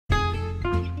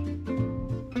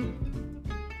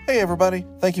Hey everybody,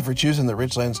 thank you for choosing the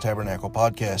Richlands Tabernacle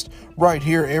podcast. Right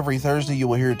here every Thursday you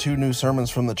will hear 2 new sermons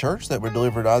from the church that were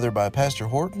delivered either by Pastor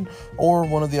Horton or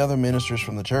one of the other ministers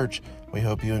from the church. We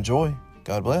hope you enjoy.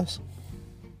 God bless.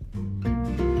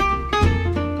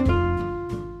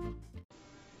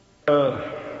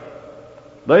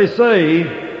 They say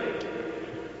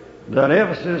that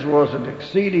Ephesus was an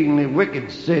exceedingly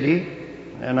wicked city,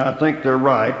 and I think they're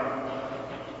right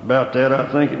about that.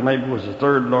 I think it maybe was the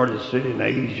 3rd largest city in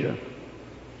Asia,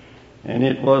 and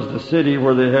it was the city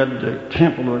where they had the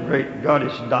temple of the great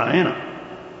goddess Diana.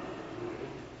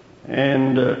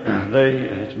 And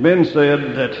it's been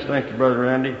said that, thank you, Brother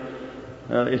Randy,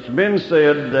 it's been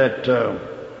said that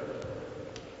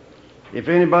if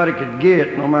anybody could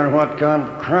get, no matter what kind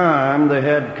of crime they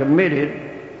had committed,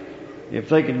 if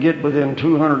they could get within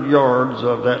 200 yards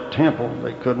of that temple,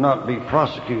 they could not be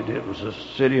prosecuted. It was a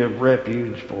city of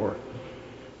refuge for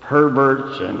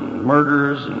perverts and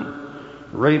murderers and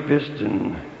rapists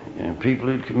and people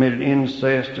who'd committed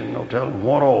incest and no telling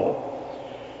what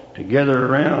all to gather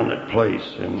around that place.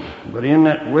 But in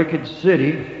that wicked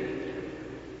city,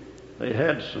 they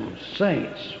had some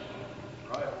saints.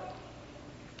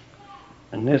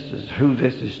 And this is who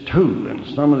this is to. And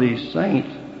some of these saints,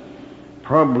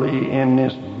 probably in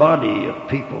this body of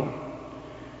people,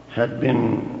 had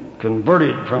been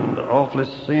converted from the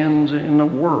awfulest sins in the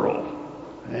world.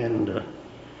 And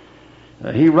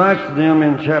he writes to them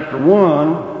in chapter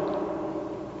 1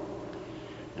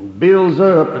 and builds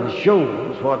up and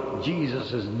shows what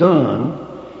Jesus has done.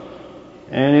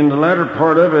 And in the latter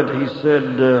part of it, he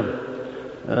said,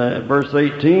 verse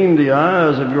 18, the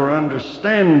eyes of your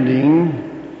understanding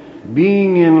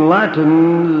being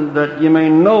enlightened, that you may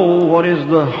know what is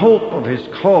the hope of his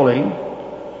calling,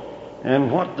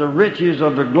 and what the riches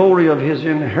of the glory of his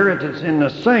inheritance in the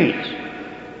saints,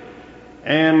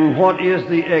 and what is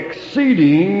the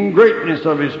exceeding greatness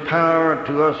of his power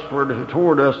to us for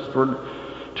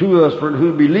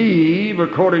who believe,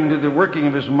 according to the working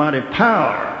of his mighty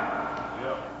power,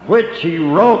 which he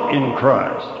wrought in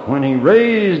Christ when he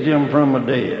raised him from the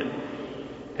dead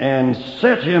and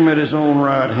set him at his own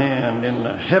right hand in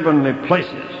the heavenly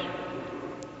places,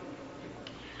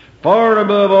 far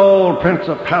above all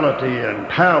principality and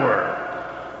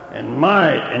power and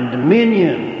might and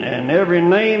dominion and every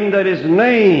name that is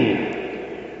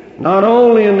named, not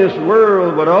only in this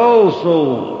world but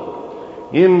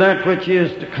also in that which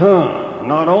is to come,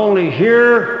 not only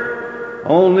here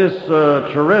on this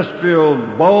terrestrial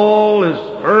ball, this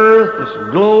earth, this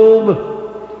globe,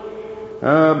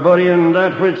 but in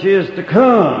that which is to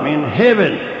come, in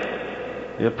heaven.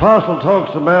 The apostle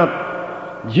talks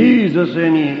about Jesus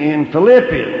in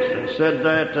Philippians and said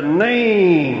that at the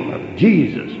name of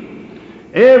Jesus,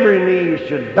 every knee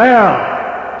should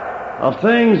bow, of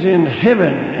things in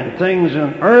heaven and things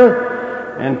on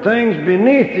earth and things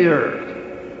beneath the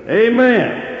earth.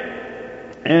 Amen.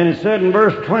 And it said in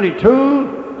verse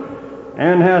 22,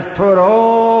 and hath put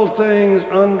all things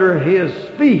under his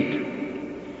feet,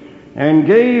 and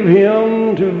gave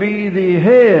him to be the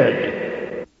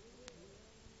head.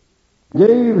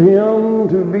 Gave him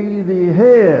to be the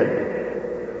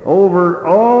head over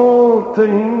all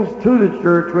things to the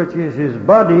church, which is his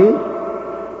body,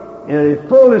 in the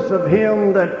fullness of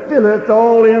him that filleth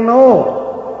all in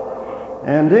all.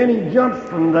 And then he jumps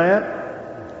from that.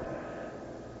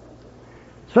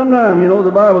 Sometimes,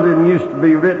 the Bible didn't used to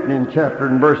be written in chapter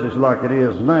and verses like it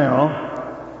is now.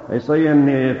 They say in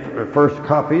the first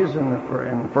copies, in the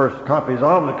first copies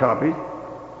of the copies,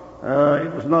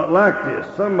 it was not like this.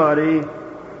 Somebody,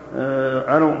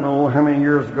 I don't know how many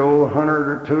years ago,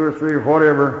 100 or 2 or 3 or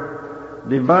whatever,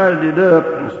 divided it up,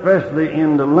 and especially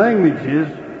in the languages,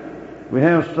 we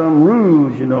have some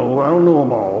rules, I don't know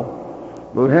them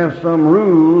all, but we have some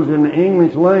rules in the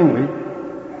English language,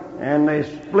 and they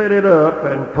split it up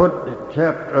and put the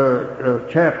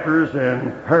chapters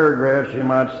and paragraphs, you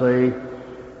might say,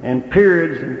 and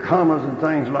periods and commas and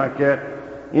things like that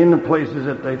in the places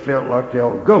that they felt like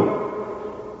they'll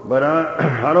go. But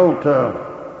I don't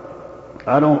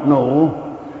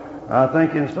know. I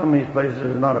think in some of these places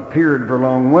there's not a period for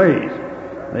long ways.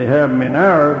 They have them in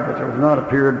ours, but there's not a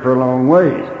period for long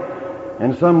ways.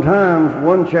 And sometimes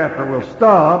one chapter will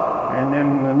stop and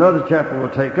then another chapter will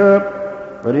take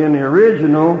up, but in the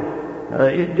original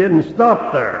it didn't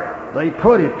stop there. They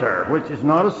put it there, which is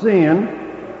not a sin.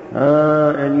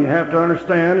 And you have to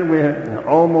understand, and we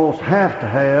almost have to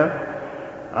have.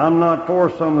 I'm not for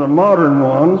some of the modern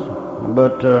ones,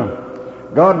 but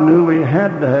God knew we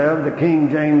had to have the King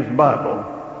James Bible.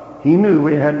 He knew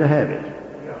we had to have it.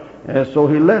 And so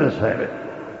he let us have it.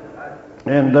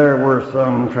 And there were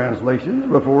some translations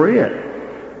before it.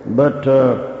 But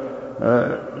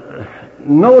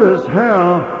notice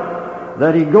how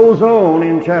that he goes on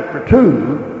in chapter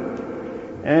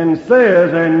 2 and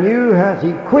says, and you hath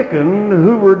he quickened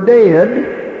who were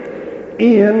dead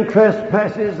in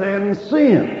trespasses and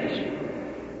sins.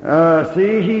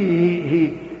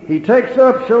 He takes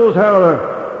up, shows how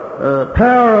the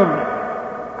power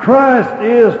of Christ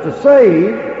is to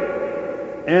save,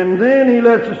 and then he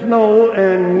lets us know,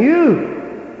 and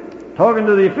you, talking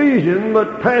to the Ephesians,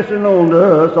 but passing on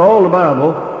to us, all the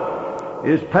Bible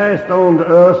is passed on to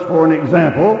us for an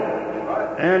example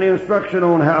and instruction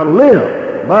on how to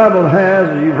live. The Bible has,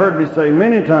 as you've heard me say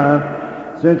many times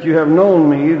since you have known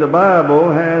me, the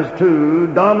Bible has two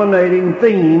dominating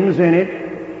themes in it.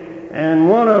 And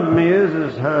one of them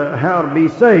is how to be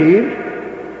saved,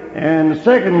 and the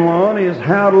second one is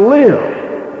how to live.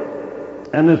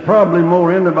 And there's probably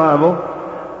more in the Bible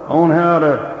on how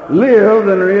to live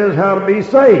than there is how to be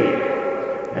saved.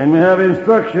 And we have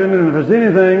instruction, and if there's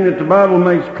anything that the Bible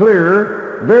makes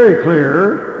clear, very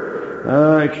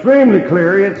clear, extremely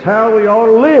clear, it's how we ought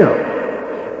to live,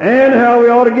 and how we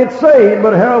ought to get saved,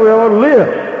 but how we ought to live.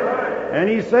 And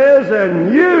he says,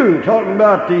 and you, talking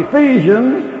about the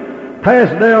Ephesians,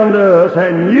 passed down to us,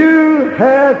 and you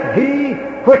hath he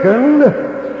quickened.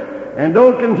 And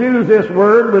don't confuse this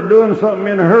word with doing something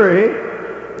in a hurry.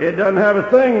 It doesn't have a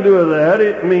thing to do with that.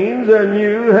 It means, and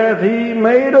you hath he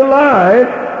made alive,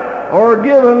 or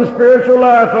given spiritual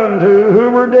life unto,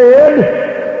 who were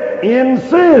dead in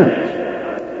sins.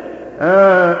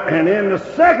 And in the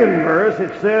second verse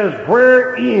it says,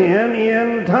 wherein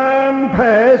in time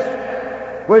past,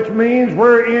 which means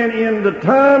wherein in the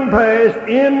time past,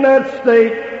 in that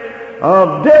state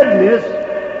of deadness,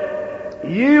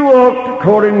 ye walked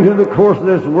according to the course of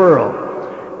this world.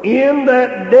 In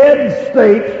that dead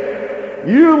state,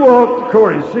 you walked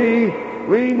according. See,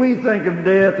 we think of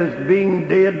death as being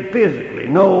dead physically.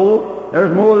 No,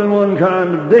 there's more than one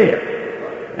kind of death.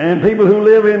 And people who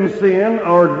live in sin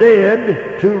are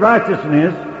dead to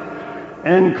righteousness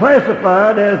and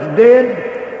classified as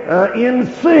dead in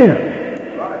sin.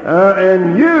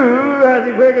 And you, as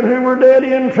he quickened who were dead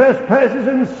in trespasses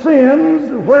and sins,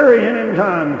 wherein in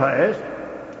time past,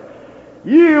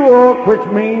 ye walked, which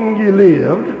means ye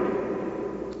lived,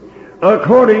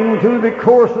 according to the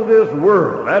course of this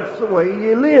world. That's the way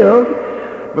you lived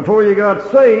before you got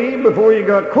saved, before you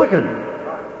got quickened.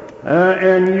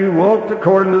 And you walked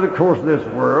according to the course of this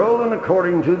world, and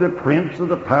according to the prince of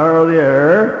the power of the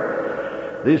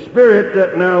air, the spirit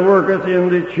that now worketh in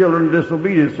the children of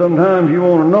disobedience. Sometimes you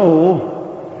want to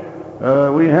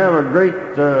know, we have a great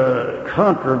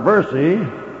controversy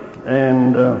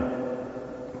and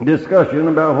discussion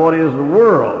about what is the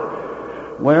world.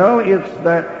 Well, it's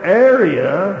that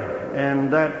area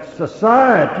and that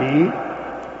society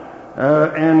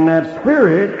and that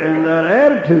spirit and that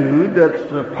attitude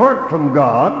that's apart from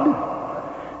God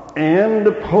and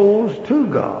opposed to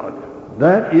God.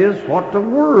 That is what the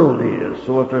world is.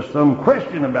 So if there's some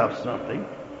question about something,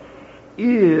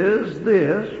 is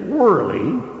this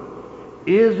worldly?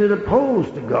 Is it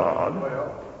opposed to God?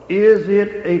 Is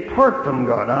it apart from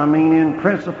God? I mean, in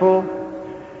principle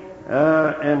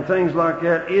and things like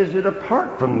that, is it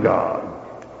apart from God?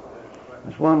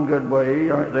 That's one good way.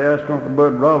 They asked Uncle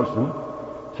Bud Robinson,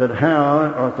 said,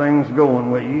 how are things going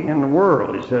with you in the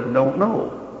world? He said, I don't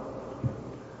know.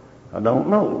 I don't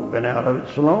know. Been out of it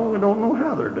so long, I don't know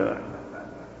how they're done.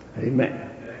 Amen.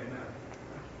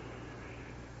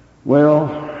 Well,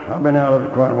 I've been out of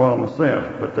it quite a while myself,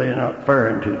 but they're not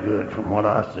faring too good from what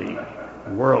I see.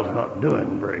 The world's not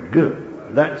doing very good.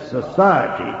 That's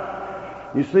society.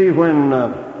 You see, when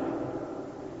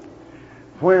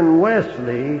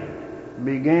Wesley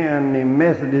began the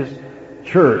Methodist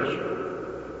Church,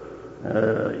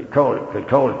 you could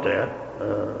call it that,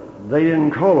 they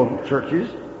didn't call them churches.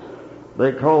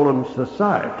 They called them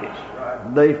societies.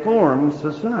 They formed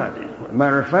societies.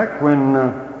 Matter of fact, when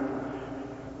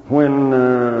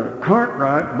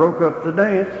Cartwright broke up the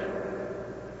dance,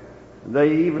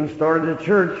 they even started a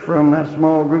church from that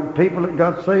small group of people that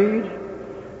got saved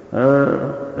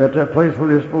at that place where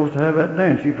they're supposed to have that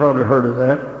dance. You probably heard of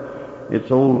that. It's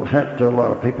old hat to a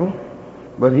lot of people.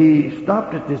 But he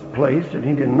stopped at this place, and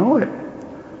he didn't know it,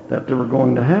 that they were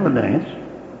going to have a dance.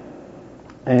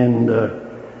 And a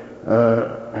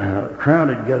crowd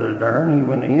had gathered there, and he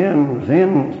went in, was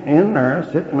in there,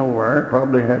 sitting over there,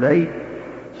 probably had ate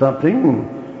something,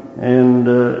 and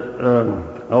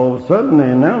all of a sudden they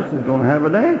announced they're going to have a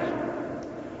dance.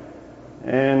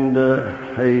 And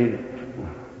a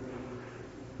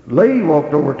lady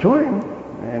walked over to him,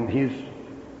 and he's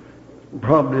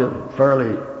probably a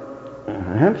fairly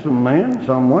handsome man in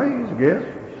some ways, I guess,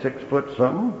 6 foot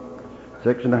something,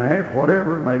 6.5,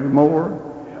 whatever, maybe more.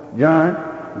 Giant,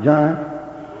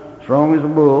 strong as a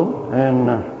bull.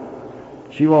 And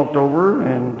she walked over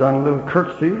and done a little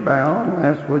curtsy, bow, and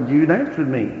asked, would you dance with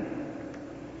me?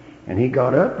 And he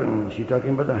got up, and she took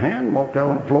him by the hand and walked out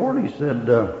on the floor, and he said,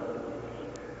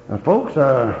 folks,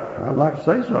 I'd like to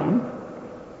say something.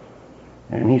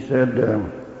 And he said,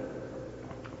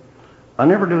 I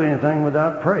never do anything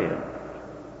without praying.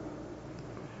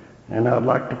 And I'd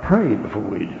like to pray before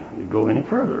we go any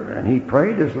further. And he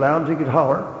prayed as loud as he could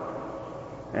holler.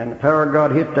 And the power of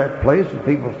God hit that place, and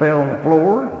people fell on the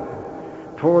floor,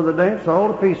 tore the dance all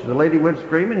to pieces. The lady went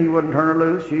screaming. He wouldn't turn her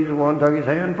loose. She's the one who took his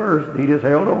hand first. He just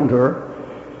held on to her.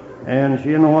 And she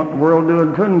didn't know what the world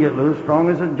doing, couldn't get loose, strong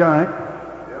as a giant.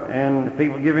 And if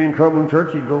people give him trouble in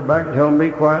church, he'd go back and tell them to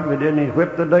be quiet. If he didn't, he'd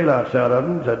whip the daylights out of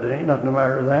them. Said, there ain't nothing the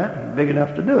matter with that. He's big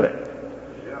enough to do it.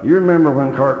 You remember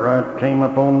when Cartwright came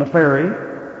up on the ferry,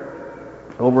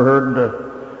 overheard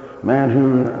the man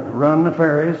who run the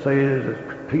ferry say there's a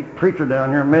preacher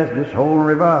down here, Methodist, holding a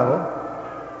revival.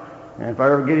 And if I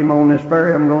ever get him on this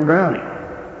ferry, I'm going to drown him.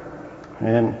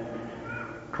 And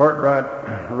Cartwright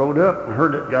rode up and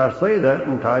heard that guy say that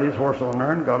and tied his horse on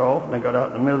there and got off. And they got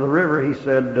out in the middle of the river. He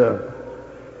said,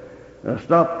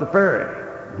 stop the ferry.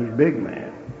 He's a big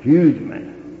man, huge man.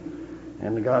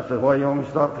 And the guy said, why you want me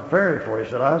to stop the ferry for? He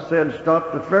said, I said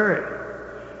stop the ferry.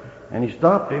 And he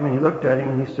stopped him and he looked at him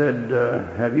and he said,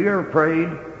 have you ever prayed?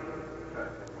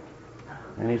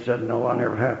 And he said, no, I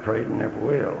never have prayed and never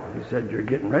will. He said, you're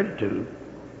getting ready to.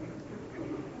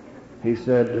 He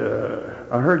said,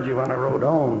 I heard you when I rode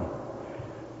on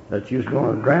that you was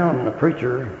going to drown the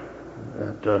preacher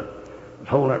that was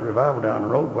holding that revival down the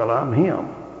road. Well, I'm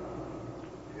him.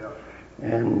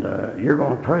 And you're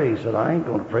going to pray. He said, I ain't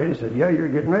going to pray. He said, yeah, you're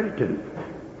getting ready to.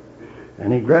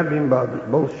 And he grabbed him by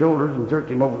both shoulders and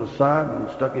jerked him over the side and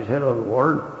stuck his head out of the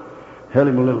water, held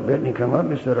him a little bit, and he come up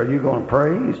and he said, are you going to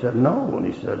pray? He said, no. And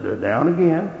he said, down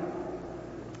again.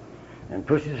 And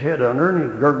pushed his head under, and he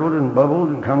gurgled and bubbled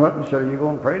and come up and said, are you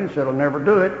going to pray? And he said, I'll never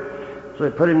do it. So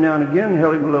they put him down again,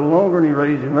 held him a little longer, and he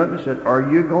raised him up and said, are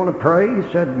you going to pray? He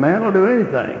said, man, I'll do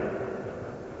anything.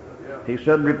 He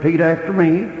said, repeat after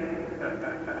me.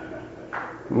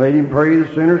 Made him pray the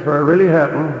sinners for it really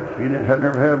happened. If you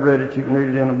never have read it, you can read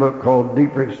it in a book called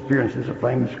Deeper Experiences of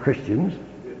Famous Christians.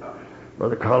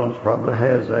 Brother Collins probably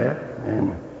has that.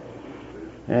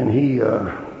 And he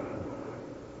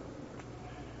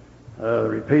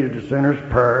repeated the sinner's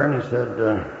prayer, and he said,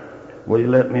 will you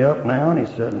let me up now? And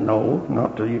he said, no,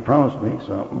 not till you promise me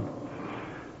something,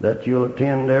 that you'll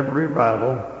attend every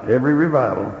revival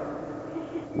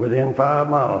within 5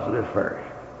 miles of this ferry.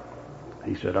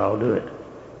 He said, I'll do it.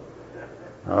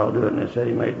 I'll do it. And they said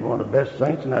he made one of the best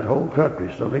saints in that whole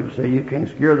country. Some people say you can't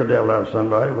scare the devil out of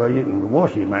somebody. Well, you can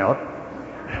wash him out.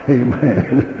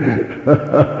 Amen.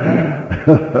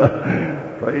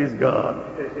 Praise God.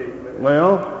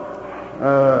 Well,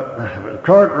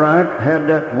 Cartwright had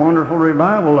that wonderful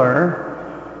revival there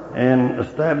and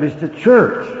established a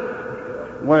church.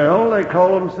 Well, they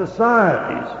call them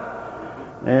societies.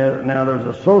 Now, there's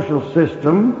a social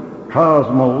system,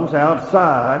 cosmos,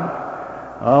 outside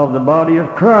of the body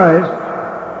of Christ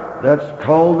that's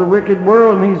called the wicked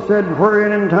world. And he said,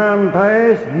 wherein in time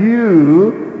past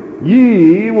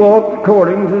ye walked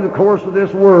according to the course of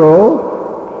this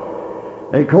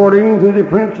world, according to the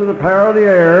prince of the power of the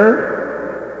air,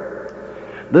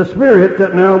 the spirit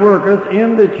that now worketh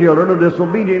in the children of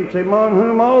disobedience, among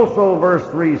whom also, verse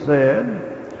 3 said,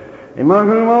 among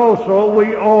whom also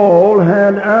we all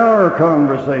had our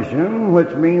conversation,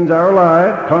 which means our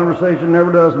life. Conversation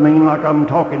never does mean like I'm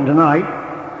talking tonight,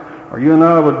 or you and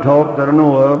I would talk that I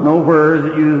know of. Nowhere is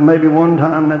it used maybe one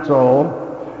time, that's all.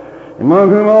 Among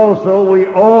whom also we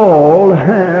all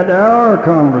had our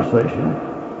conversation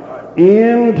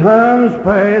in times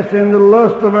past in the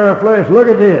lust of our flesh. Look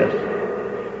at this.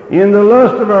 In the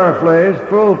lust of our flesh,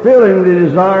 fulfilling the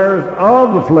desires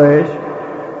of the flesh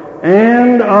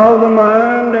and of the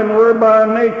mind, and were by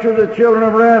nature the children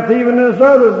of wrath, even as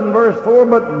others, in verse 4,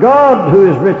 but God, who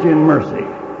is rich in mercy.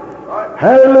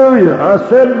 Hallelujah. I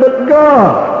said, but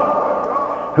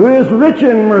God, who is rich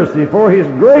in mercy, for his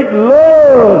great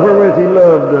love wherewith he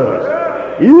loved us,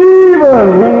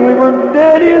 even when we were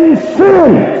dead in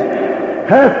sins,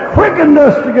 hath quickened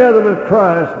us together with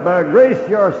Christ. By grace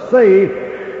you are saved,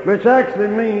 which actually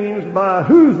means by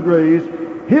whose grace,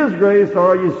 his grace,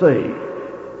 are you saved.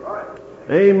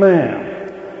 Amen.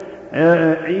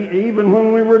 Even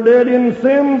when we were dead in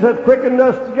sins, hath quickened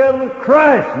us together with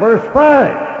Christ, verse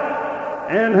 5,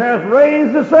 and hath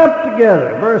raised us up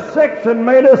together, verse 6, and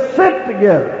made us sit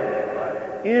together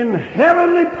in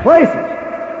heavenly places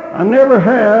I never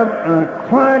have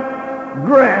quite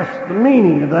grasped the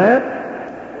meaning of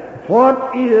that.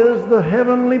 What is the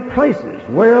heavenly places?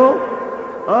 Well,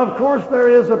 of course there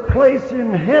is a place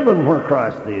in heaven where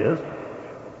Christ is.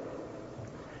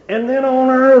 And then on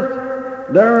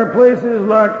earth, there are places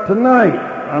like tonight.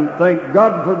 I thank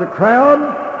God for the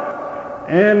crowd.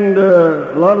 And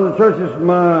a lot of the churches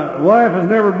my wife has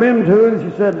never been to, and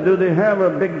she said, do they have a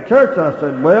big church? I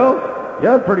said, well,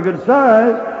 yeah, pretty good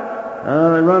size.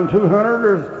 They run 200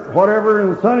 or whatever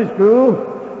in Sunday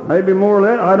school, maybe more or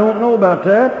less. I don't know about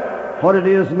that, what it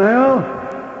is now.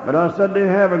 But I said they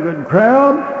have a good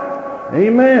crowd.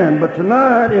 Amen. But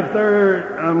tonight,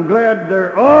 I'm glad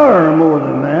there are more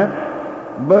than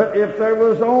that. But if there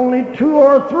was only 2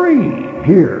 or 3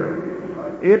 here,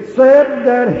 it said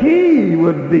that he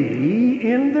would be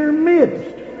in their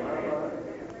midst.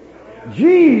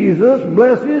 Jesus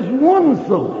blesses one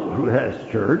soul who has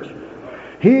church.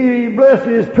 He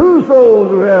blesses 2 souls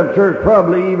who have church,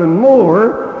 probably even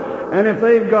more. And if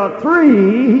they've got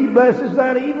 3, he blesses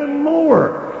that even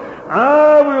more.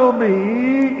 I will be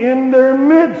in their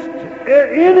midst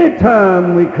any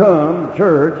time we come to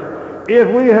church. If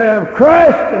we have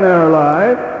Christ in our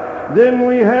life, then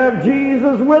we have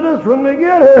Jesus with us when we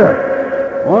get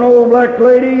here. One old black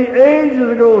lady ages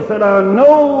ago said, I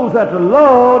know that the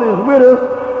Lord is with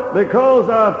us because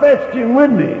I fetched him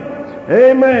with me.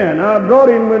 Amen. I brought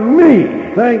him with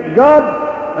me. Thank God.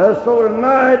 So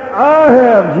tonight I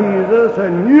have Jesus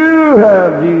and you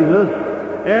have Jesus.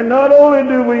 And not only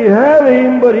do we have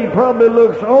him, but he probably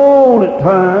looks on at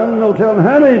times, no telling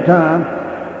how many times,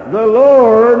 the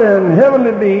Lord and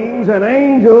heavenly beings and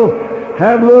angels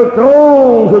have looked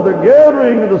on to the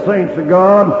gathering of the saints of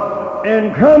God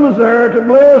and comes there to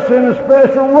bless in a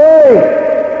special way.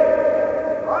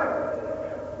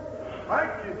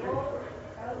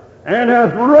 And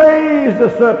has raised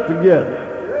us up together.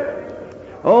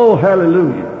 Oh,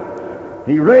 hallelujah.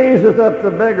 He raises up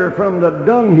the beggar from the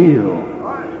dunghill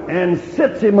and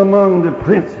sits him among the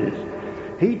princes.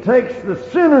 He takes the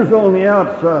sinners on the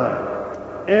outside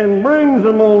and brings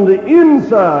them on the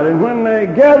inside. And when they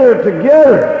gather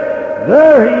together,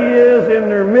 there he is in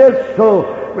their midst. So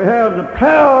we have the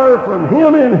power from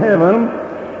him in heaven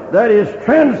that is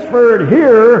transferred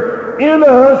here in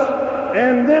us.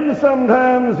 And then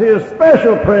sometimes his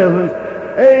special presence,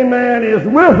 amen, is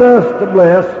with us to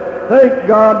bless. Thank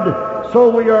God. So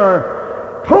we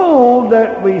are told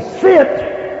that we sit.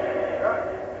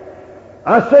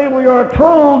 I say we are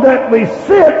told that we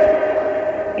sit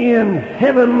in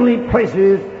heavenly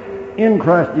places in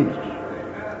Christ Jesus.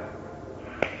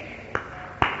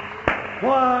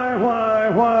 Why,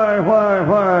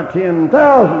 10,000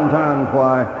 times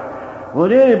why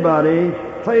would anybody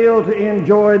fail to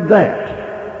enjoy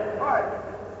that? Why?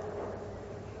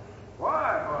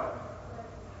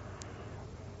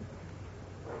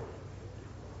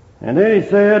 And then he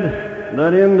said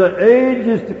that in the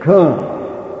ages to come,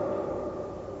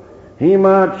 he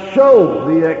might show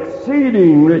the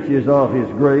exceeding riches of his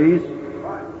grace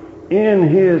in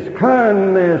his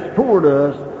kindness toward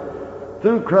us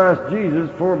through Christ Jesus.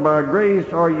 For by grace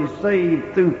are ye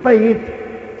saved through faith,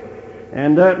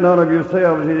 and that not of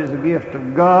yourselves, it is a gift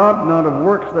of God, not of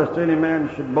works, lest any man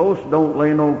should boast. Don't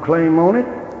lay no claim on it.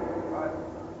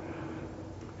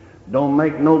 Don't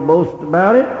make no boast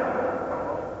about it.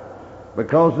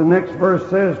 Because the next verse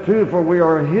says, too, for we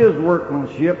are his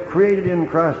workmanship, created in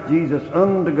Christ Jesus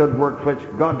unto good works, which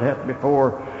God hath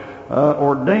before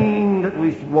ordained that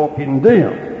we should walk in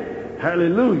them.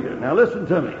 Hallelujah. Now listen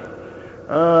to me.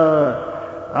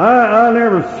 I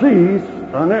never cease,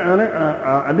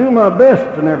 I do my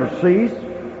best to never cease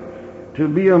to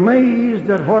be amazed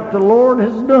at what the Lord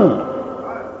has done.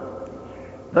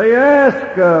 They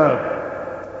ask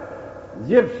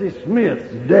Gypsy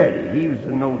Smith's daddy. He was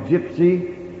an old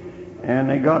gypsy, and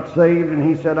they got saved, and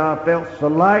he said, I felt so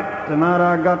light the night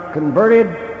I got converted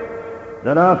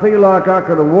that I feel like I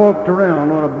could have walked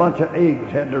around on a bunch of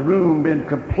eggs. Had the room been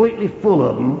completely full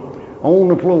of them on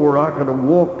the floor, I could have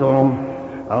walked on them.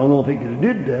 I don't know if he could have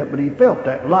did that, but he felt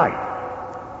that light.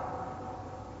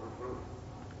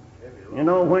 You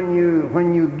know, when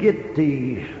you get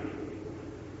the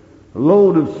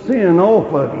load of sin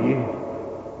off of you,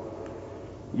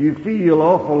 you feel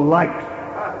awful light.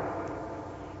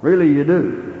 Really, you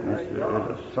do.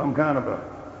 It's some kind of a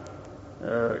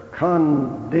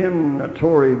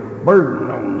condemnatory burden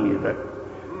on you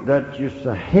that's just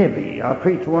heavy. I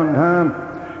preached one time,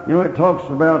 you know, it talks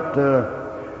about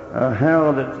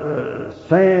how that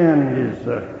sand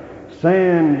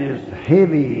is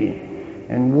heavy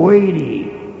and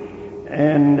weighty,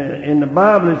 and in the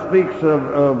Bible it speaks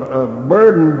of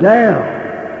burden down.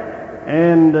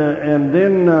 And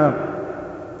then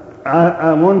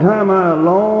one time,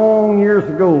 long years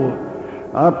ago,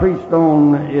 I preached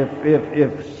on if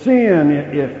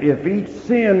each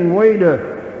sin weighed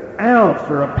an ounce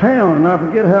or a pound, and I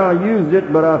forget how I used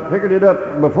it, but I figured it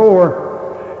up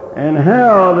before, and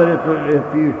how that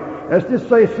if you, let's just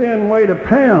say sin weighed a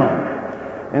pound,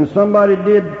 and somebody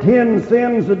did 10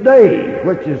 sins a day,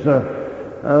 which is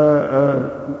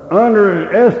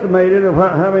underestimated of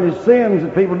how many sins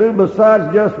that people do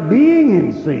besides just being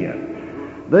in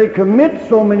sin. They commit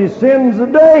so many sins a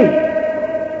day.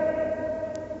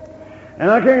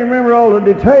 And I can't remember all the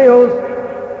details.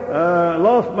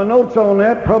 Lost my notes on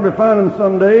that, probably find them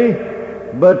someday.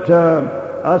 But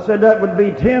I said that would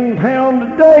be 10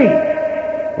 pounds a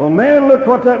day. Well, man, look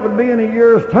what that would be in a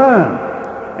year's time.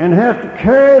 And have to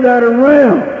carry that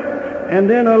around. And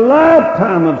then a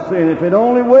lifetime of sin. If it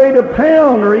only weighed a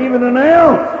pound or even an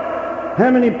ounce, how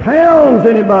many pounds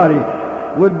anybody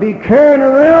would be carrying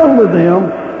around with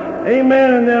them?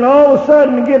 Amen. And then all of a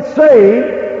sudden get saved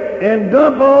and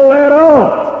dump all that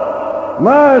off.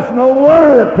 My, it's no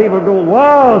wonder that people go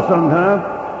wild sometimes.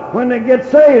 When they get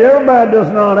saved, everybody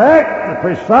does not act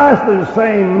precisely the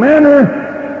same manner.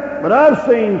 But I've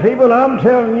seen people, I'm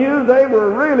telling you, they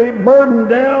were really burdened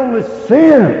down with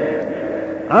sin.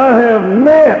 I have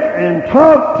met and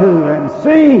talked to and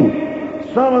seen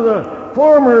some of the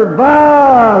former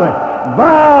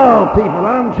vile people,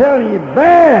 I'm telling you,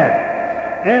 bad.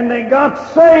 And they got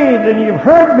saved, and you've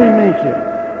heard me mention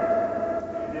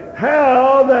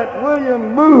how that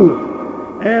William Booth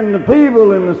and the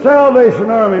people in the Salvation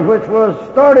Army, which was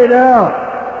started out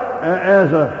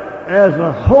as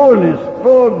a holiness,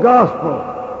 full gospel,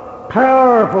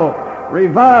 powerful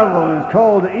revival, is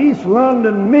called the East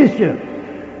London Mission,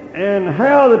 and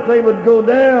how that they would go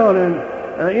down and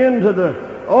into the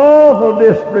awful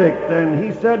district, and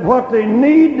he said what they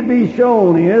need to be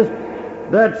shown is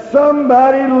that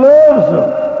somebody loves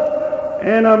them.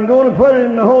 And I'm going to put it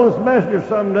in the Holy Messenger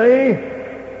someday.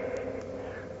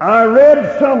 I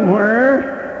read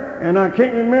somewhere, and I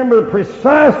can't remember the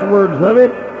precise words of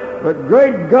it, but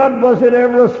great God, was it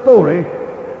ever a story,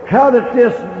 how that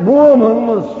this woman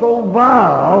was so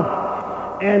vile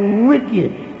and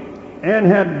wicked and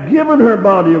had given her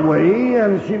body away,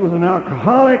 and she was an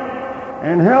alcoholic,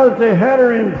 and how that they had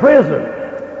her in prison.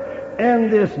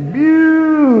 And this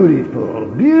beautiful,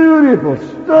 beautiful,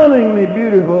 stunningly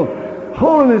beautiful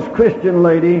holiness Christian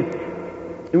lady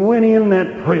went in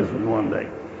that prison one day.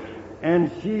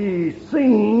 And she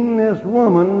seen this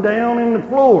woman down in the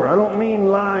floor. I don't mean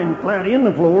lying flat in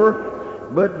the floor,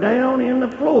 but down in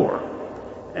the floor.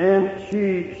 And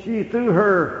she through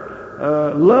her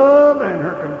love and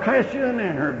her compassion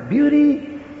and her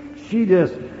beauty, she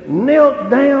just knelt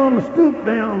down, stooped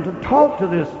down to talk to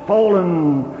this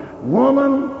fallen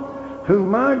woman who,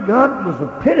 my God, was a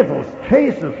pitiful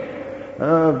case of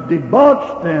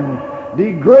debauched and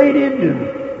degraded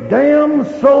and damned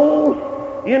soul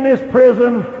in this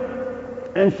prison.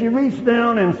 And she reached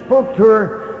down and spoke to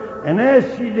her, and as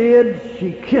she did,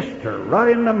 she kissed her right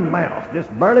in the mouth.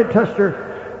 Just barely touched her,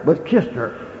 but kissed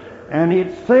her. And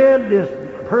it said, this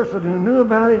person who knew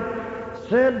about it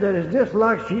said that it's just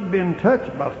like she'd been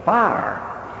touched by fire.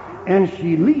 And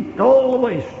she leaped all the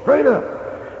way straight up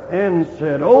and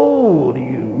said, "Oh, do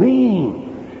you mean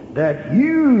that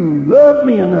you love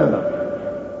me enough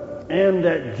and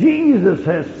that Jesus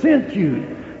has sent you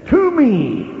to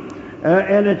me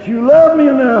and that you love me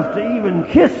enough to even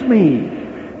kiss me?"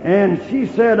 And she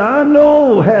said, "I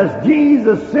know, has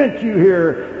Jesus sent you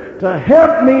here to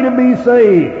help me to be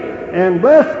saved?" And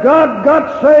bless God,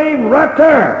 got saved right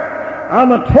there.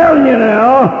 I'm a-telling you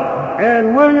now.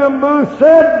 And William Booth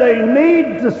said they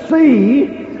need to see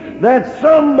that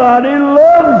somebody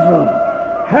loves them.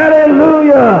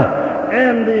 Hallelujah.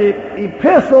 And the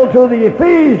epistle to the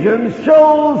Ephesians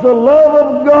shows the love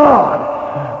of God.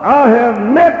 I have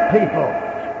met people.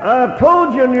 I've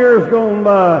told you in years gone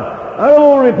by. I don't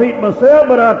want to repeat myself,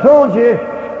 but I told you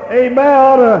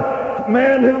about a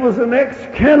man who was an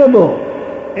ex-cannibal.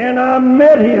 And I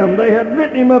met him. They had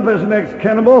written him up as an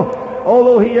ex-cannibal,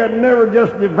 although he had never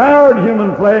just devoured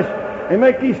human flesh. They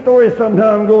make these stories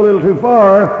sometimes go a little too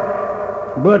far.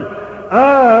 But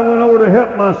I went over to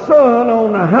help my son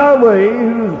on the highway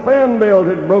whose fan belt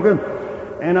had broken,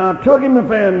 and I took him the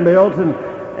fan belt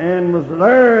and was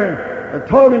there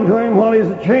talking to him while he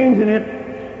was changing it,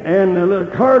 and the little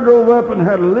car drove up and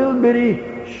had a little bitty,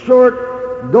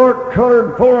 short,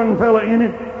 dark-colored foreign fella in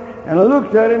it, and I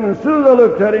looked at him, and as soon as I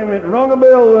looked at him, it rung a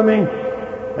bell with me,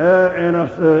 and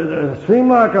it seemed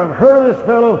like I've heard of this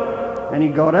fellow, and he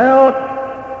got out,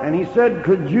 and he said,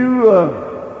 could you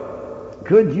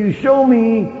show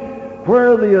me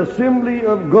where the assembly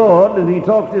of God, and he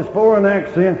talked this foreign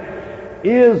accent,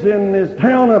 is in this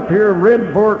town up here,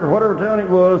 Red Fork or whatever town it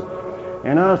was.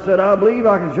 And I said, I believe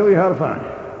I can show you how to find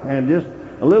it. And just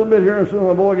a little bit here, and soon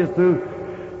my boy gets through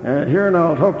here, and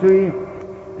I'll talk to you.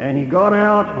 And he got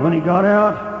out. When he got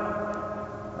out,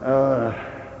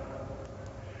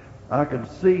 I could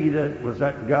see that it was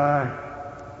that guy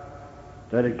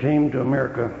that had came to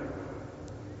America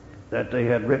that they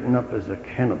had written up as a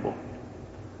cannibal.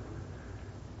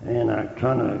 And I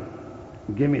kind of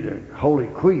give me the holy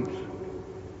creeps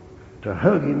to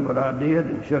hug him, but I did,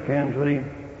 and shook hands with him.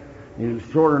 He was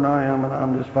shorter than I am, and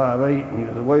I'm just 5'8", and he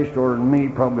was way shorter than me,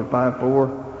 probably 5'4".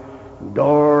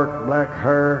 Dark black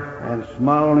hair and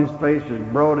smile on his face as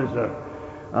broad as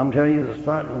I'm telling you, the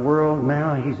sight of the world.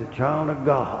 Now he's a child of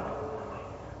God.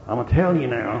 I'm going to tell you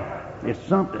now, it's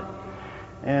something.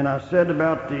 And I said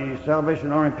about the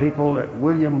Salvation Army people that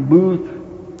William Booth,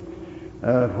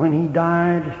 when he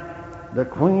died, the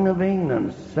Queen of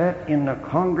England sat in the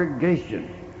congregation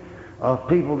of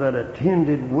people that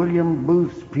attended William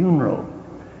Booth's funeral.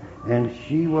 And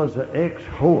she was an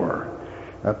ex-whore,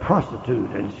 a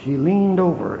prostitute, and she leaned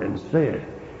over and said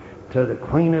to the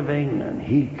Queen of England,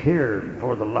 he cared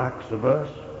for the likes of us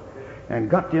and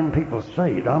got them people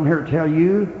saved. I'm here to tell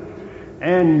you,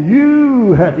 and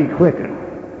you hath he quickened,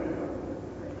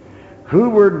 who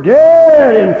were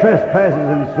dead in trespasses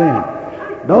and sin.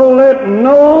 Don't let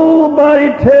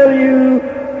nobody tell you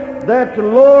that the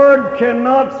Lord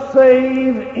cannot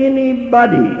save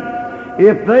anybody.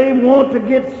 If they want to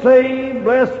get saved,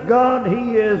 bless God,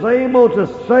 he is able to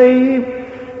save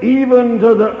even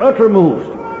to the uttermost.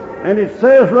 And it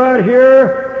says right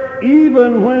here,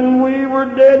 even when we were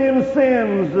dead in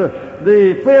sins,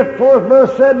 the fourth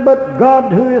verse said, but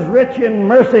God who is rich in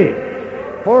mercy,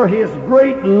 for his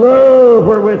great love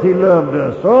wherewith he loved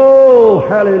us. Oh,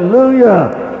 hallelujah.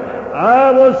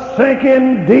 I was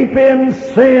sinking deep in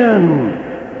sin,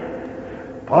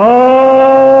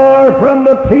 far from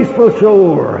the peaceful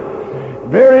shore,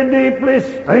 very deeply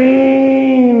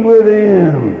stained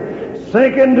within,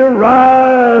 sinking to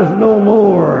rise no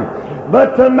more.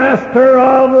 But the master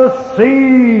of the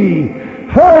sea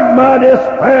heard my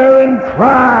despair and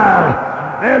cry,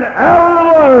 and out of the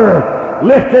water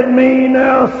lifted me.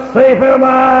 Now safe am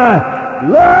I.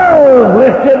 Love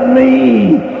lifted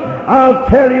me. I'll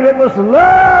tell you, it was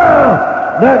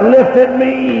love that lifted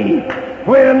me.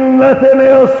 When nothing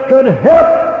else could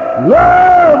help,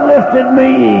 love lifted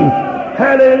me.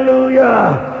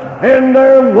 Hallelujah. And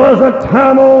there was a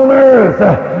time on earth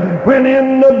when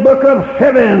in the book of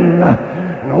heaven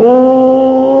an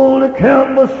old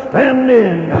account was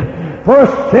standing for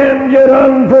sin yet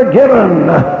unforgiven.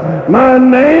 My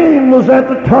name was at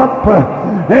the top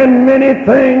and many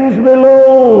things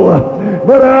below,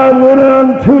 but I went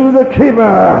unto the keeper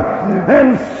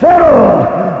and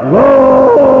settled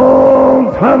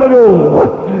long time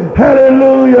ago.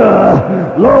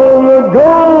 Hallelujah. Long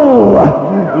ago.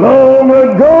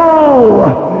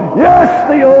 Yes,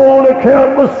 the old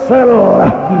account was settled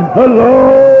a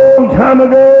long time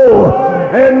ago,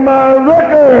 and my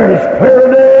record is clear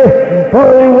today, for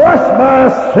he washed my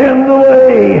sins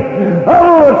away. I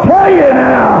want to tell you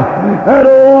now, that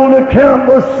old account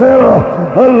was settled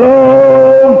a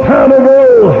long time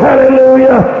ago.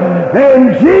 Hallelujah.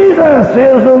 And Jesus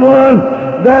is the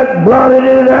one that blotted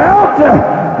it out.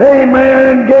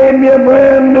 Amen. And gave me a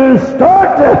brand new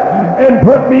start and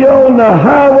put me on the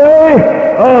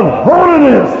highway of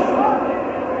holiness.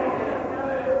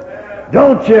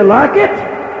 Don't you like it?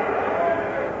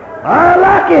 I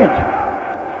like it.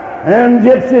 And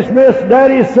Gypsy Smith's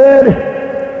daddy said,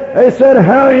 they said,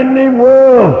 how in the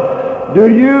world do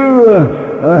you,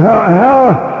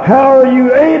 how are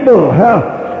you able,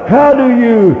 how do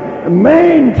you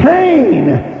maintain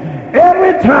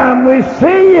every time we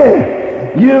see you,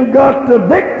 you've got the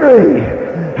victory.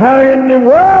 How in the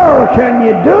world can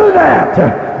you do that?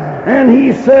 And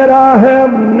he said, I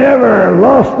have never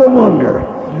lost the wonder.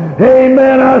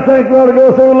 Amen. I think we ought to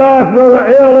go through life, Brother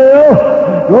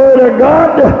L.L., glory to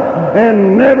God,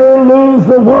 and never lose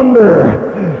the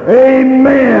wonder.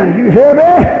 Amen. You hear me?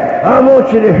 I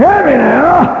want you to hear me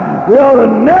now. We ought to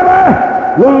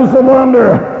never lose the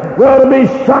wonder. We ought to be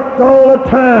shocked all the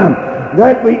time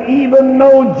that we even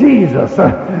know Jesus.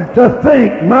 To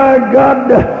think, my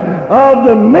God, of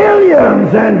the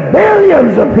millions and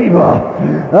billions of people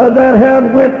that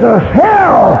have went to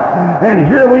hell, and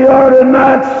here we are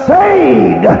tonight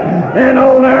saved and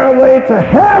on our way to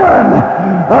heaven.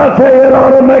 I'll tell you, it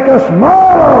ought to make us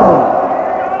marvel.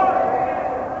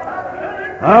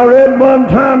 I read one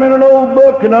time in an old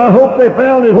book, and I hope they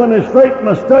found it when they straightened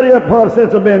my study up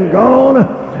since I've been gone.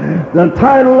 The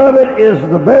title of it is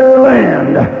The Bare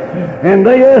Land. And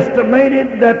they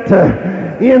estimated that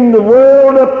in the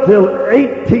world up till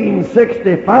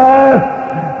 1865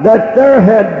 that there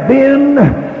had been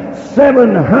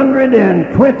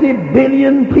 720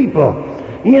 billion people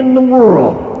in the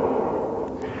world.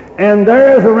 And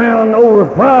there's around over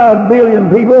 5 billion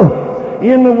people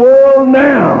in the world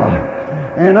now.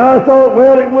 And I thought,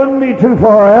 well, it wouldn't be too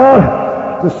far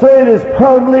out to say there's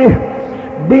probably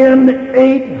been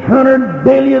 800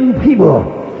 billion people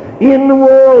in the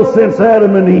world since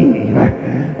Adam and Eve.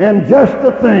 And just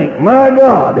to think, my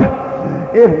God,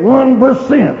 if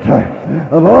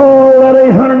 1% of all that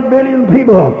 800 billion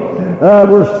people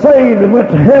were saved and went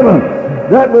to heaven,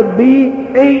 that would be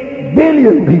 8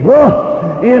 billion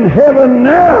people in heaven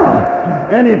now.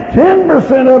 And if 10%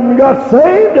 of them got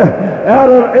saved out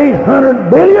of 800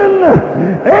 billion,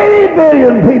 80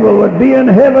 billion people would be in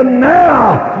heaven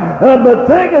now. But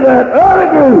think of that other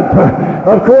group.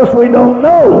 Of course, we don't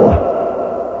know.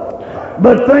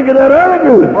 But think of that other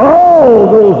group,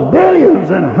 all those billions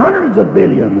and hundreds of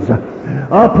billions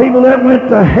of people that went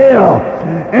to hell.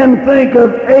 And think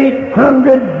of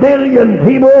 800 billion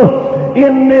people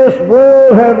in this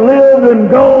world have lived and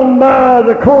gone by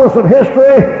the course of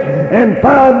history, and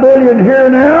 5 billion here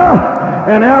now.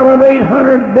 And out of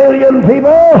 800 billion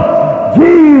people,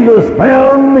 Jesus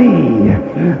found me,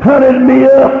 hunted me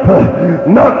up,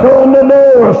 knocked on the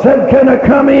door, said, can I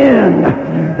come in?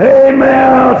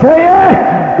 Amen. I'll tell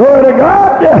you, glory to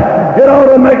God, it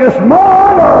ought to make us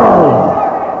marvel.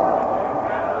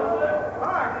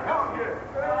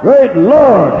 Great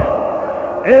Lord.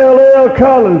 L.L.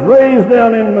 Collins, raised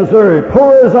down in Missouri,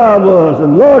 poor as I was,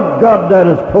 and Lord God, that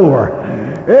is poor.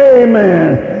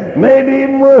 Amen. Maybe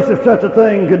even worse if such a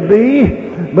thing could be.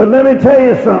 But let me tell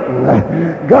you something.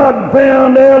 God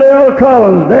found L.L.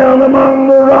 Collins down among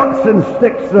the rocks and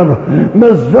sticks of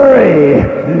Missouri.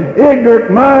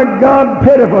 Ignorant, my God,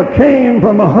 pitiful, came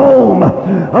from a home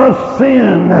of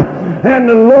sin, and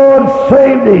the Lord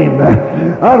saved him.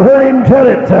 I've heard him tell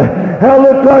it, how it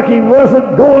looked like he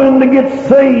wasn't going to get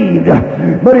saved.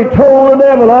 But he told the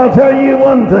devil, I'll tell you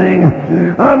one thing,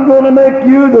 I'm going to make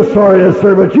you the sorriest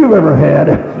servant you've ever had.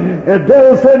 The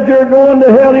devil said, you're going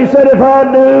to hell. He said, if I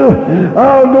do,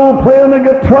 I'll go playing the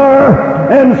guitar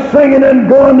and singing and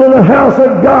going to the house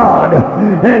of God.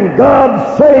 And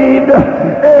God saved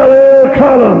L.L.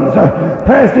 Collins.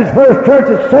 Passed his first church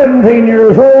at 17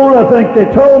 years old, I think they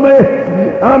told me.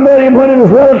 I met him when he was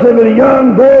relatively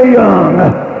young, very young.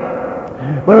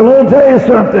 But I want to tell you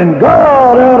something.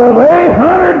 God, out of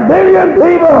 800 billion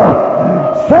people,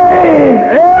 saved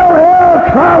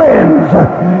L.L. Collins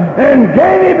and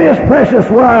gave him his precious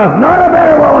wife, not a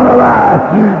better woman alive.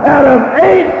 Out of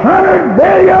 800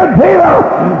 billion people,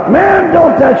 man,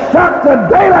 don't that shock the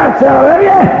daylights out of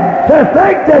you to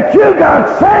think that you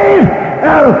got saved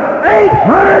out of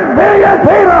 800 billion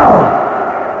people?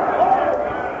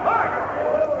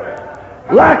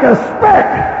 Like a speck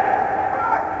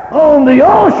on the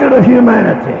ocean of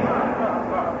humanity.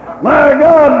 My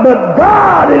God, but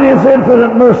God in His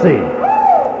infinite mercy,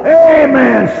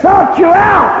 amen, sought you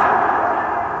out.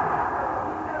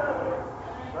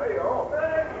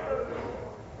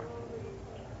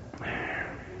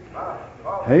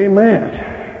 Amen.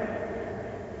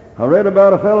 I read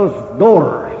about a fellow's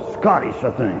daughter, Scottish,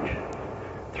 I think.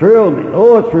 Thrilled me.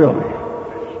 Oh, it thrilled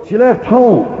me. She left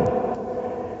home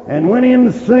and went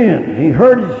in sin. He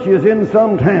heard she was in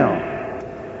some town,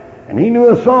 and he knew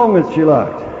a song that she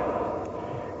liked.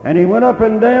 And he went up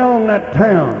and down that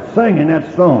town singing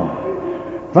that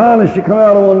song. Finally, she come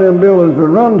out of one of them buildings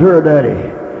and run to her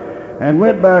daddy and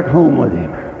went back home with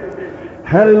him.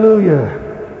 Hallelujah.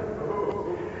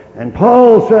 And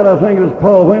Paul said, I think it was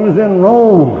Paul, when he was in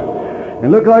Rome, it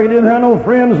looked like he didn't have no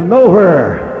friends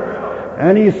nowhere.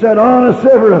 And he said,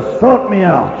 Onesiphorus sought me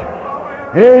out.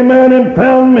 Amen, and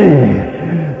found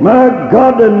me. My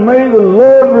God, and may the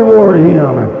Lord reward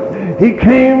him. He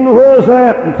came to where I was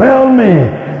at and found me,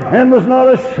 and was not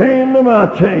ashamed of my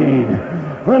chain.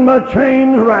 When my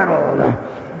chains rattled,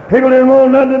 people didn't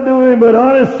want nothing to do with me, but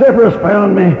Onesiphorus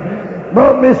found me,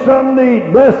 brought me something to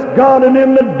eat. Bless God, and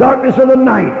in the darkness of the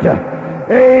night,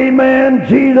 amen,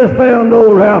 Jesus found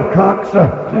old Ralph Cox.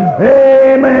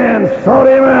 Amen. amen, sought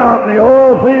him out in the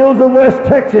oil fields of West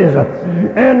Texas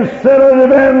and said unto the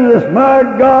evangelist, my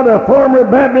God, a former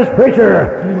Baptist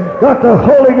preacher, got the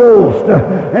Holy Ghost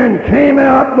and came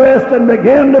out west and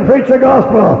began to preach the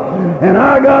gospel. And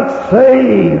I got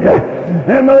saved.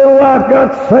 And my little wife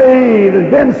got saved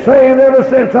and been saved ever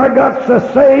since. I got so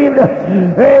saved,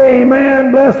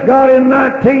 amen, bless God, in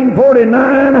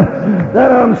 1949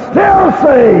 that I'm still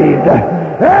saved.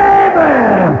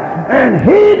 Amen. And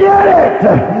he did it.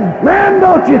 Man,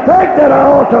 don't you think that I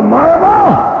ought to marvel?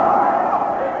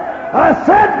 I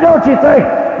said, don't you think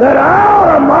that I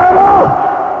ought to marvel?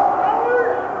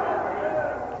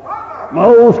 My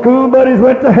old school buddies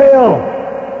went to hell.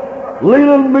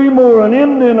 Leland Beemore, an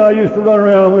Indian I used to run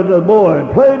around with as a boy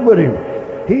and played with him.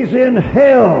 He's in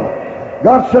hell.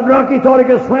 Got so drunk he thought he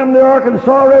could swim the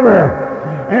Arkansas River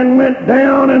and went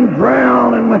down and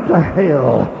drowned and went to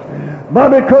hell.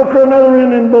 Bobby Coker, another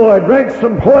Indian boy, drank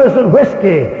some poison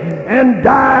whiskey and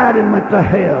died and went to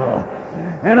hell.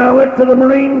 And I went to the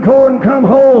Marine Corps and come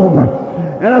home.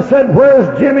 And I said, where's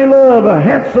Jimmy Love, a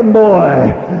handsome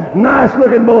boy,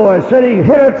 nice-looking boy? Said he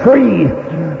hit a tree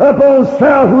up on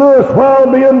South Lewis while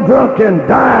being drunk and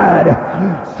died.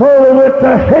 So he went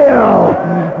to hell.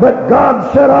 But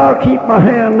God said, I'll keep my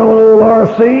hand on old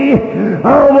R.C.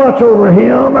 I'll watch over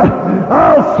him.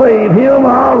 I'll save him.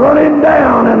 I'll run him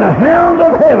down. And the hounds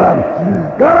of heaven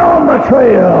got on my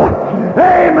trail.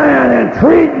 Amen. And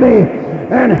treat me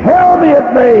and held me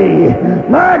at bay.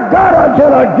 My God,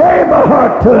 until I gave my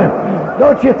heart to him.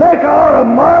 Don't you think I ought to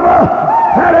marvel?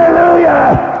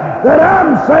 Hallelujah. That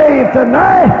I'm saved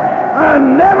tonight. I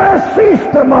never cease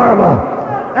to marvel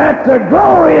at the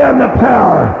glory and the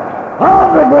power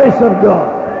of the grace of God.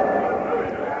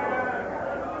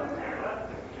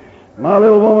 My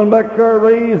little woman back there,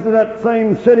 raised in that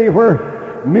same city where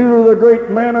Mueller, the great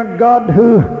man of God,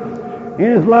 who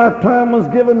in his lifetime was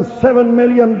given $7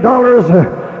 million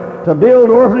to build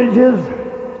orphanages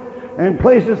and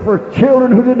places for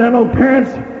children who didn't have no parents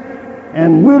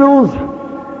and widows,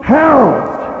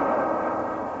 housed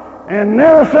and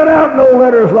never sent out no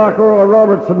letters like Oral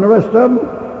Roberts and the rest of them,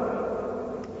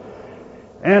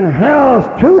 and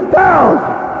housed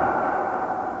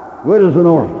 2,000 widows and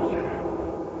orphans.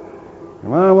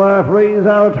 My wife raised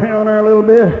out of town there a little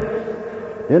bit,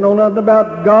 didn't know nothing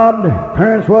about God,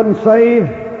 parents wasn't saved,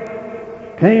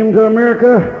 came to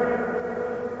America,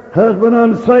 husband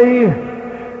unsaved,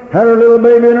 had her little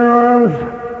baby in her arms,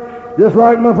 just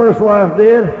like my first wife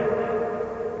did,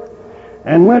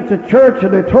 and went to church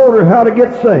and they told her how to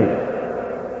get saved.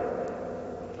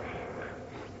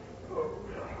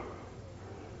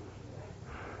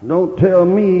 Don't tell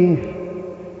me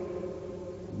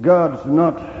God's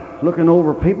not looking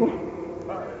over people.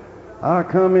 I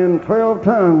come in 12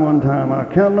 times one time, I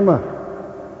counted them up,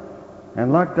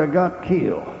 and like they got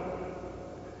killed,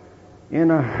 in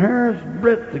a hair's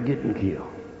breadth of getting killed.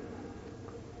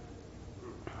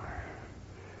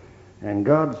 And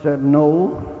God said,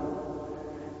 no.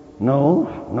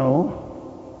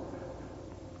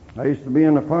 I used to be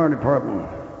in the fire department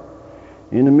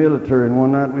in the military, and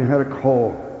one night we had a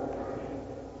call,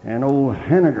 and old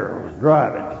Henniger was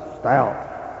driving, stout,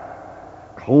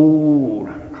 cold,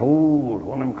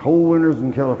 one of them cold winters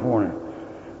in California.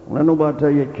 Well, let nobody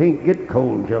tell you it can't get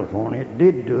cold in California. It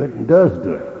did do it and does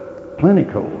do it. Plenty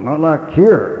cold, not like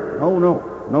here.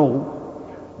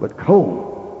 No, but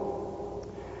cold.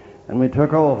 And we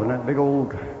took off in that big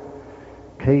old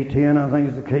K-10, I think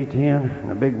it's the K-10,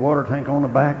 and a big water tank on the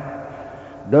back,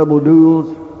 double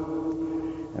duals,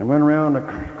 and went around the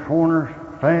corner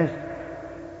fast,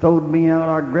 throwed me out.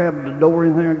 I grabbed the door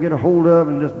in there and get a hold of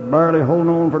and just barely holding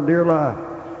on for dear life.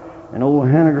 And old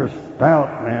Henniger,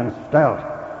 stout,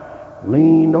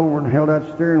 leaned over and held that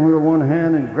steering wheel with one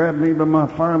hand and grabbed me by my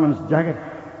fireman's jacket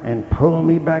and pulled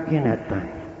me back in that thing.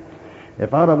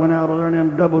 If I'd have went out there and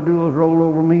them double duals rolled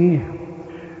over me,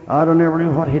 I'd have never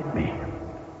knew what hit me.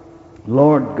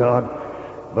 Lord God,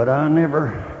 but I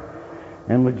never,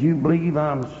 and would you believe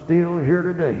I'm still here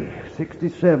today,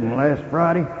 67 last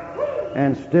Friday,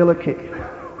 and still a kicking.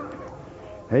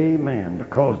 Amen,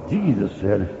 because Jesus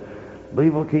said,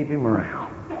 believe we'll keep him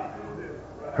around.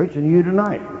 Preaching to you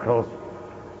tonight because,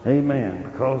 amen,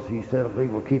 because he said, I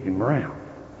believe we'll keep him around.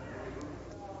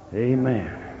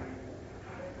 Amen.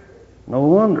 No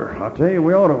wonder. I tell you,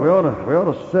 we ought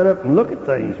to sit up and look at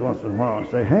things once in a while and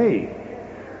say, hey,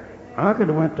 I could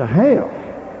have went to hell.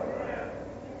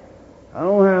 I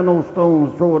don't have no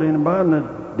stones thrown at anybody and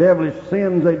the devilish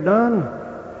sins they done.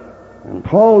 And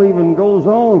Paul even goes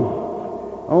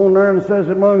on there and says,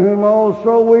 among whom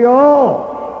also we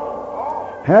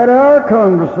all had our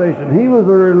conversation. He was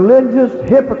a religious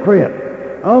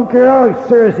hypocrite. I don't care how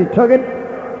serious he took it.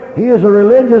 He is a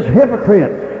religious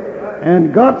hypocrite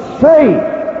and got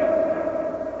saved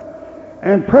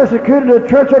and persecuted the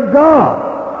church of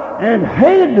God and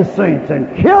hated the saints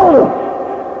and killed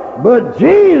them. But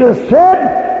Jesus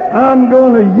said, I'm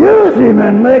going to use him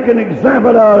and make an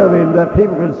example out of him that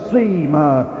people can see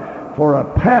for a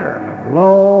pattern of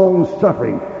long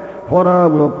suffering, what I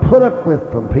will put up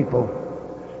with from people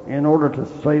in order to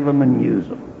save them and use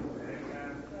them.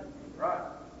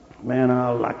 Man, I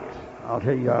like it. I'll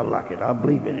tell you, I like it. I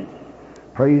believe in it.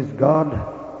 Praise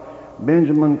God.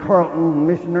 Benjamin Carlton,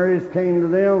 missionaries came to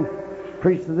them,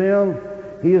 preached to them.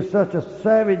 He is such a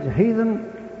savage heathen.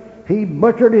 He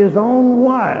butchered his own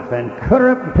wife and cut her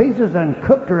up in pieces and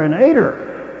cooked her and ate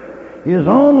her. His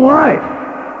own wife.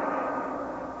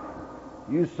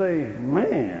 You say,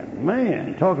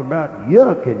 man, talk about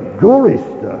yuck and gory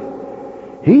stuff.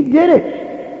 He did it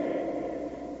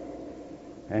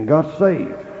and got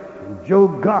saved. And Joe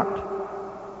Gott,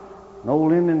 an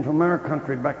old Indian from our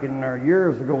country back in there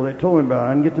years ago, they told me about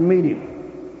it. I didn't get to meet him.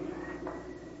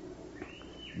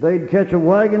 They'd catch a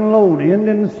wagon load of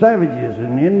Indian savages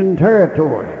in Indian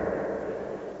territory.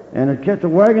 And they'd catch a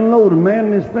wagon load of man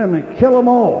and his family, kill them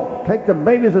all, take the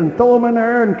babies and throw them in the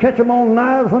air and catch them on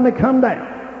knives when they come down.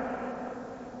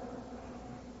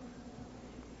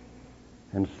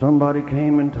 And somebody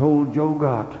came and told Joe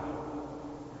Gott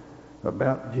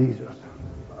about Jesus.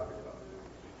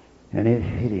 And it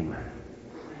hit him.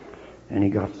 And he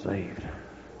got saved.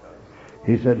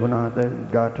 He said, that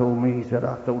guy told me, he said,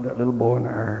 I threw that little boy in the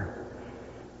air.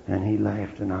 And he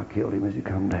laughed and I killed him as he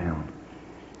come down.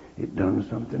 It done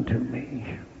something to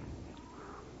me.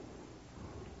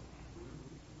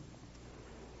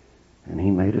 And he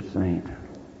made a saint.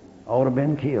 Ought to have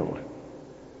been killed.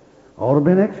 Ought to have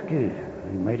been executed.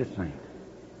 He made a saint.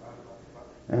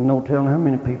 And no telling how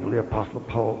many people the Apostle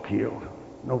Paul killed.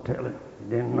 No telling. He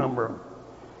didn't number them.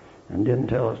 And didn't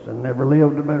tell us. And never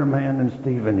lived a better man than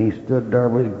Stephen. He stood there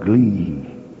with glee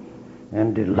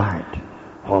and delight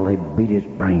while they beat his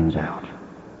brains out.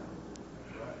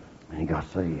 And he got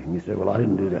saved. And you say, well, I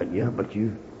didn't do that. Yeah, but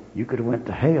you could have went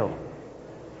to hell.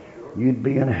 You'd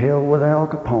be in hell with Al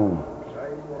Capone.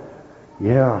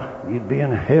 Yeah, you'd be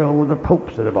in hell with the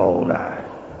popes that have all died.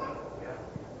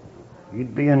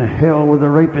 You'd be in hell with the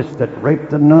rapists that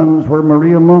raped the nuns where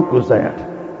Maria Monk was at.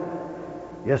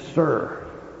 Yes, sir.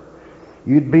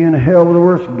 You'd be in hell with the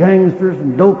worst gangsters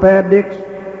and dope addicts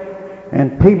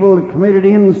and people that committed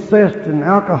incest and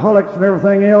alcoholics and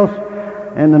everything else,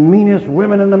 and the meanest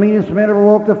women and the meanest men ever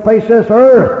walked the face of this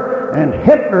earth, and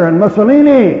Hitler and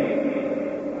Mussolini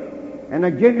and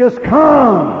the Genghis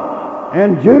Khan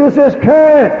and Judas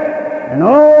Iscariot and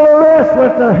all the rest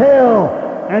went to hell,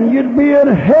 and you'd be in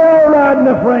hell riding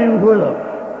the flames with them.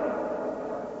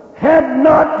 Had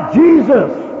not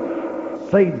Jesus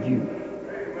saved you.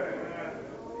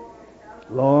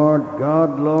 Lord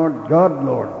God, Lord God,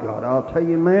 Lord God. I'll tell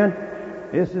you, man,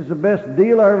 this is the best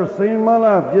deal I ever seen in my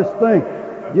life. Just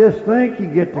think, you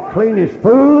get the cleanest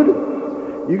food,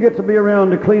 you get to be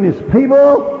around the cleanest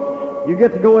people, you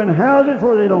get to go in houses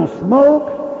where they don't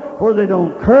smoke, where they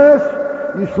don't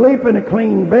curse, you sleep in a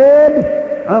clean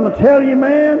bed. I'm going to tell you,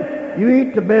 man, you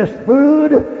eat the best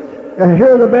food,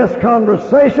 hear the best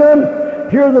conversation,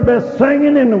 hear the best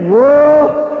singing in the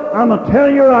world. I'm going to tell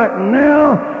you right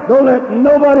now, don't let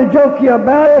nobody joke you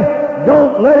about it.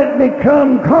 Don't let it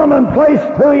become commonplace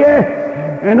to you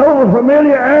and over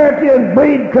familiarity and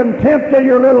breed contempt in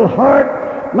your little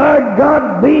heart. My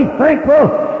God, be thankful.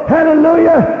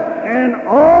 Hallelujah. And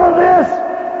all of this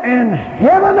and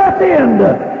heaven at the end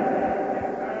of it.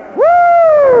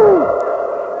 Woo!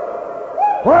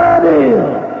 What a deal.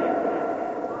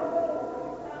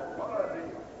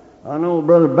 I know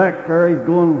Brother back there, he's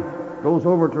goes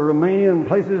over to Romania and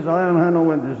places I don't have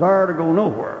no desire to go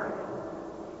nowhere.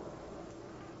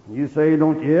 You say,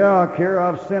 don't you? Yeah, I care.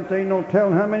 I've sent, ain't no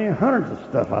telling how many hundreds of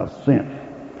stuff I've sent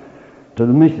to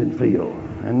the mission field.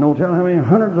 And no telling how many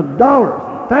hundreds of dollars,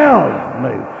 thousands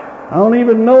maybe. I don't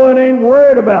even know it, ain't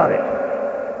worried about it.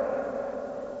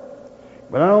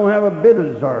 But I don't have a bit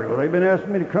of desire to go. They've been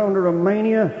asking me to come to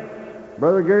Romania.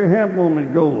 Brother Gary Hamp wanted me to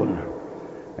go.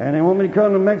 And they want me to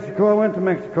come to Mexico. I went to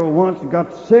Mexico once and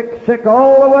got sick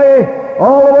all the way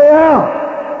out.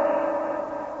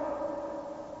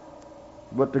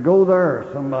 But to go there,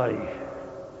 somebody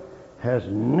has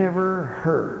never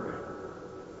heard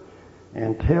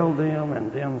and tell them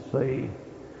and them say,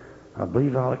 I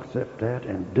believe I'll accept that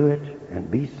and do it and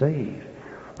be saved.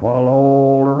 While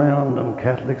all around them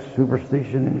Catholic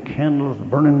superstition and candles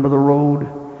burning by the road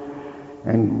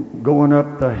and going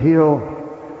up the hill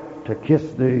to kiss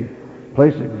the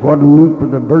place at Guadalupe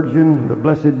with the Virgin, the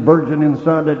Blessed Virgin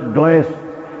inside that glass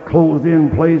closed-in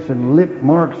place and lip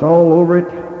marks all over it.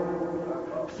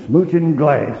 Smooching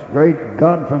glass. Great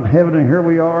God from heaven, and here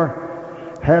we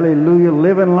are, hallelujah,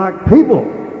 living like people.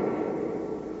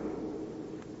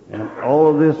 And all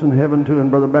of this in heaven too. And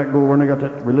Brother Backgo, when they got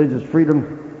that religious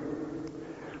freedom,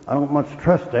 I don't much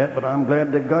trust that, but I'm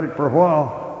glad they got it for a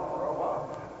while.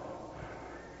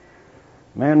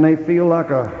 Man, they feel like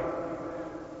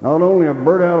not only a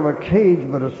bird out of a cage,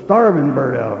 but a starving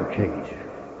bird out of a cage.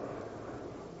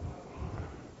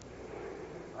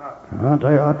 I'll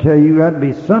tell you, that'd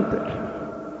be something.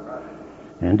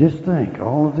 And just think,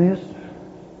 all of this,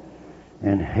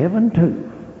 and heaven too.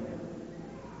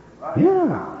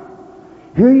 Yeah.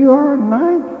 Here you are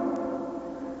tonight.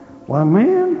 Why,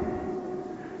 man,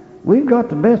 we've got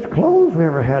the best clothes we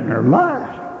ever had in our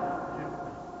lives.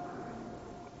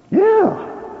 Yeah.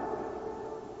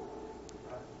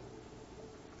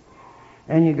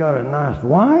 And you got a nice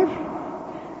wife,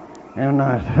 and a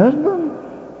nice husband,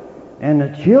 and the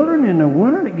children in the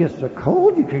winter it gets so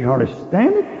cold you can hardly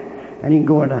stand it, and you can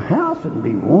go in the house and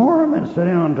be warm and sit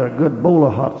down to a good bowl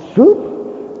of hot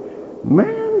soup.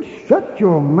 Man, shut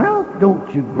your mouth.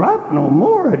 Don't you gripe no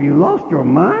more. Have you lost your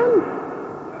mind?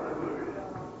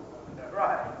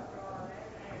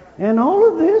 And all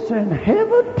of this in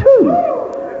heaven too.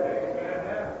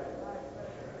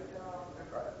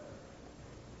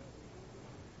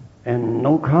 And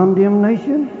no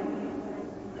condemnation.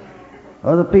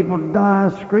 Other people die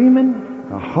screaming,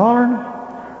 hollering.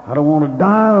 I don't want to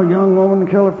die. A young woman in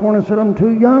California said, I'm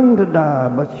too young to die,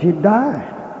 but she died.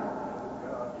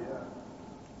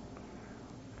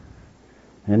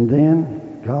 And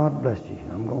then, God bless you,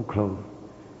 I'm going to close.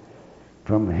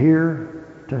 From here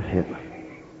to heaven.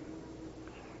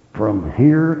 From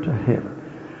here to heaven.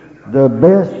 The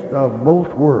best of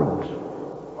both worlds.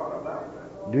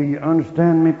 Do you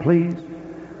understand me, please?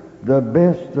 The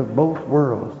best of both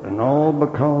worlds, and all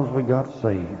because we got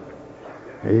saved.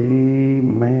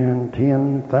 Amen.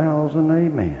 10,000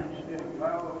 amens.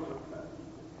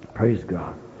 Praise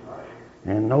God.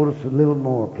 And notice a little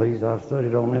more, please. I've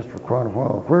studied on this for quite a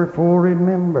while. Wherefore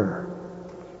remember,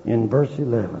 in verse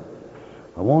 11.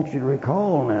 I want you to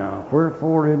recall now,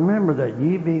 wherefore remember that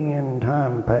ye being in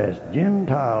time past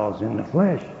Gentiles in the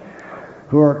flesh,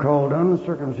 who are called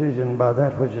uncircumcision by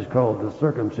that which is called the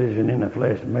circumcision in the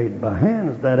flesh made by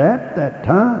hands, that at that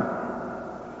time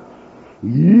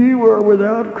ye were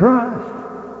without Christ.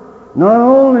 Not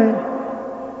only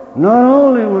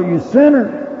were you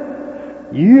sinners,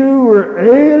 you were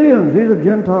aliens. These are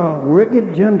Gentile,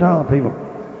 wicked Gentile people.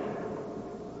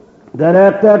 That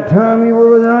at that time you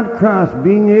were without Christ,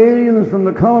 being aliens from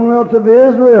the commonwealth of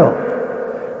Israel,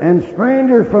 and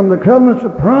strangers from the covenants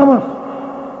of promise,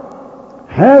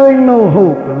 having no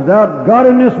hope, and without God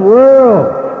in this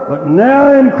world, but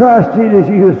now in Christ Jesus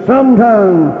you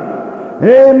sometime,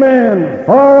 amen,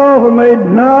 far off and made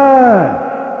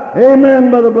nigh,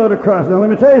 amen, by the blood of Christ. Now let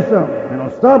me tell you something, and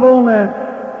I'll stop on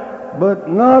that. But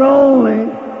not only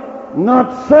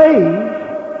not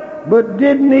saved, but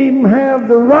didn't even have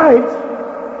the rights,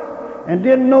 and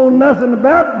didn't know nothing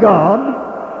about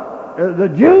God. The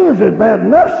Jews is bad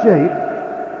enough shape,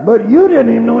 but you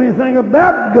didn't even know anything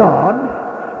about God.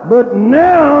 But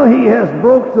now he has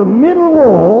broke the middle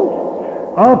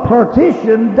wall of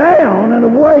partition down and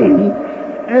away,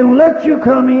 and let you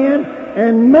come in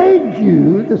and made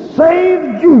you the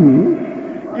saved Jew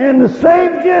and the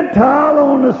saved Gentile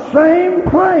on the same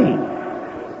plane.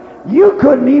 You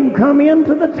couldn't even come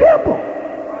into the temple.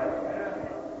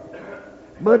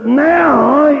 But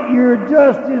now you're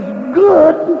just as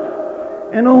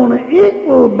good and on an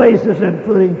equal basis and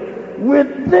footing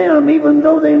with them, even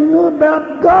though they knew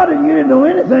about God and you didn't know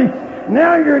anything.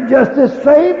 Now you're just as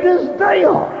saved as they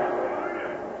are.